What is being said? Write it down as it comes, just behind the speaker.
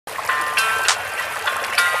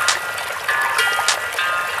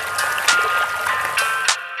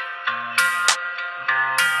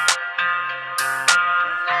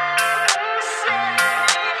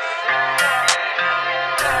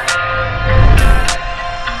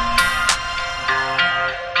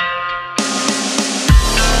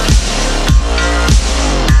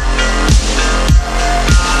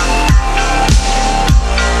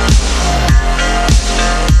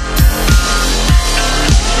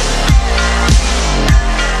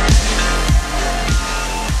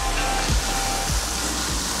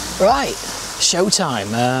Right,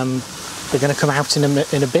 showtime. They're going to come out in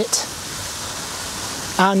a bit.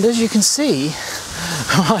 And as you can see,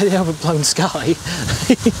 by the overblown sky,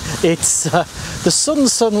 it's the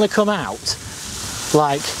sun's suddenly come out,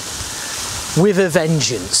 like, with a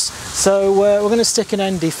vengeance. So we're going to stick an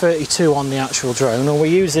ND32 on the actual drone, and we're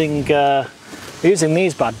using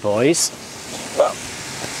these bad boys. Well,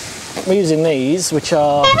 we're using these, which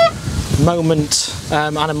are moment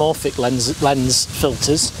anamorphic lens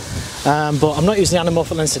filters, but I'm not using the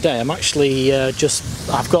anamorphic lens today. I'm actually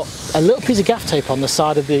I've got a little piece of gaff tape on the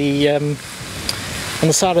side of the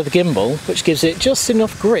gimbal, which gives it just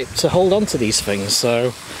enough grip to hold on to these things.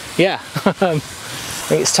 So yeah, I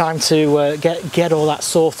think it's time to get all that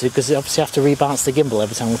sorted, because you obviously have to rebalance the gimbal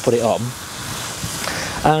every time we put it on.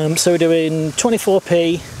 So we're doing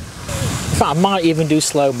 24p. In fact, I might even do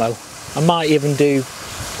slow-mo. I might even do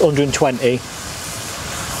 120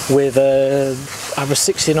 with either a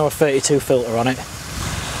 16 or a 32 filter on it.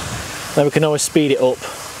 Then we can always speed it up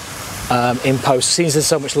in post. Since there's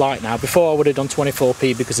so much light now. Before I would have done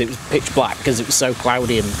 24p because it was pitch black, because it was so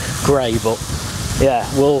cloudy and grey. But yeah,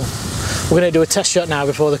 we're going to do a test shot now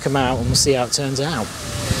before they come out, and we'll see how it turns out.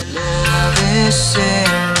 Love is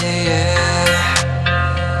in the air.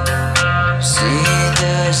 See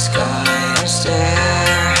the sky and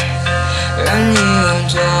stare, and you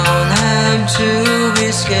don't have to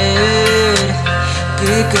be scared,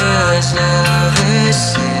 because love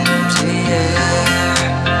is in the air.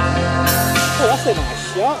 Oh, that's a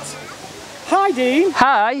nice shot. Hi Dean.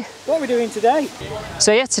 Hi. What are we doing today?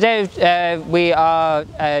 So yeah, today we are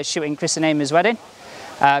shooting Chris and Amy's wedding.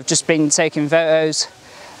 I've just been taking photos.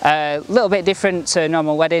 A little bit different to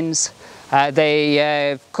normal weddings.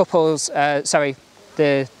 The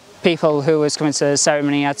people who was coming to the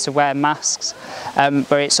ceremony had to wear masks,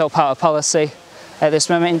 but it's all part of policy at this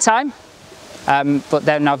moment in time. But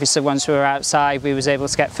then obviously once we were outside, we was able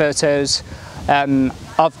to get photos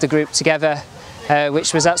of the group together,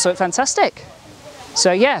 which was absolutely fantastic.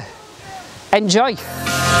 So yeah, enjoy.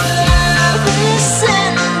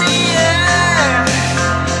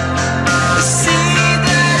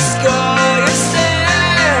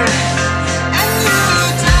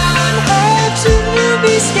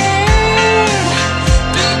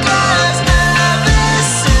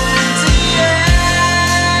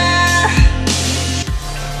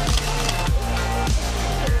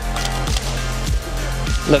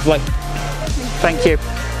 Lovely. Thank you.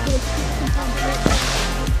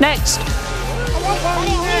 Next.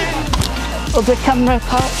 Other camera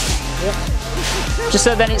part. Yeah. Just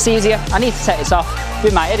so then it's easier. I need to take this off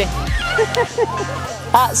with my head in.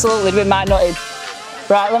 Absolutely with my nutting.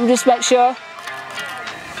 Right, let me just make sure.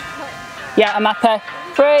 Yeah, I'm happy.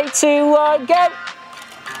 3, 2, 1, go.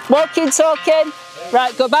 Walking, talking.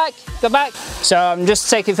 Right, go back, go back. So I'm just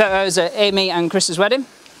taking photos at Amy and Chris's wedding.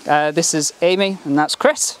 This is Amy and that's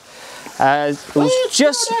Chris, who's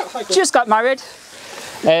just got married.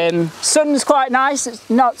 Sun's quite nice, it's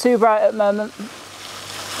not too bright at the moment.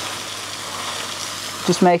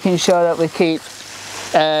 Just making sure that we keep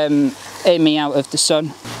Amy out of the sun.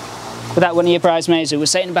 Was that one of your bridesmaids who was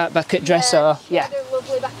saying about back at dress? Or yeah. She had a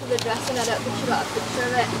lovely back of the dress and I don't think she got a picture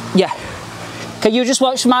of it. Yeah. Can you just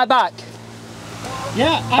watch my back?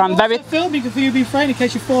 Yeah, I'm very filming for you being afraid in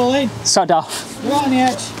case you fall in. Sod off. You're right on the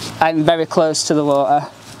edge. I'm very close to the water.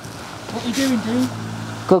 What are you doing, Dean?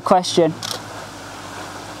 Good question.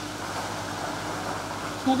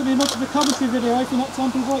 It's not going to be much of a commentary video if you're not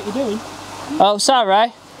telling people what you're doing. Oh,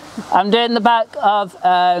 sorry. I'm doing the back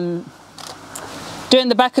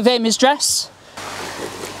of Amy's dress.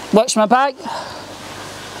 Watch my back.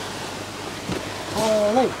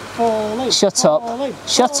 Ollie, Ollie, shut up. Ollie,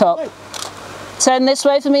 shut Ollie. up. Turn this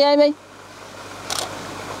way for me, Amy.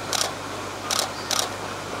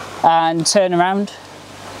 And turn around.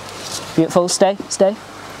 Beautiful, stay, stay.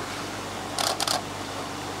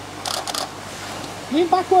 Lean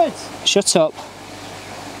backwards. Shut up.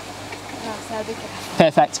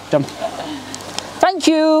 Perfect, done. Thank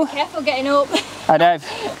you. Careful getting up. I know.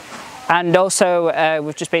 And also,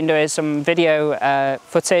 we've just been doing some video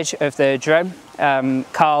footage of the drone.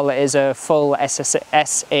 Carl is a full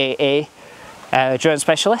SAE drone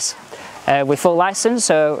specialist with full license.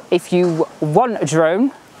 So if you want a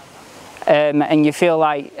drone and you feel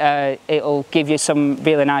like it'll give you some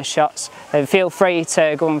really nice shots, feel free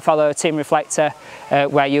to go and follow TeamReflector,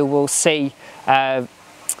 where you will see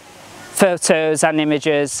photos and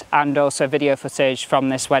images and also video footage from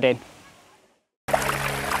this wedding.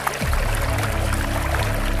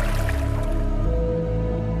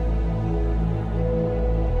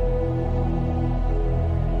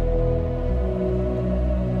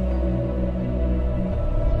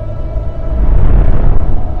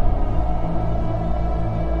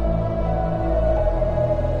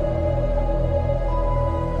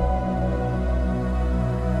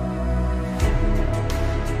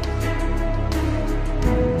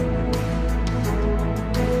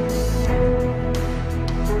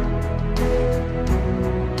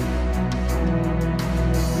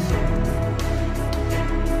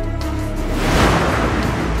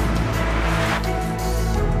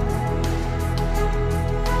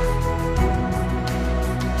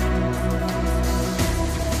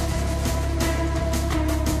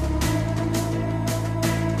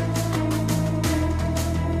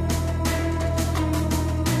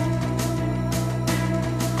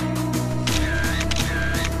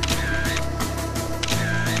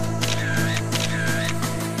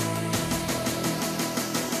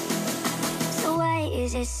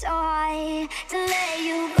 Is it so hard to let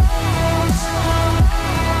you go?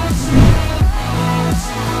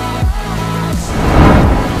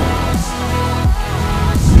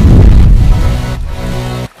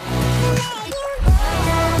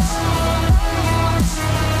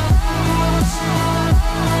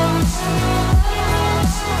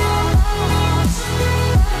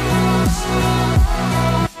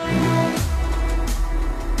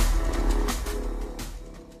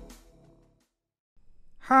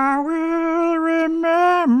 I will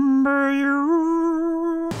remember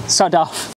you. Sod off.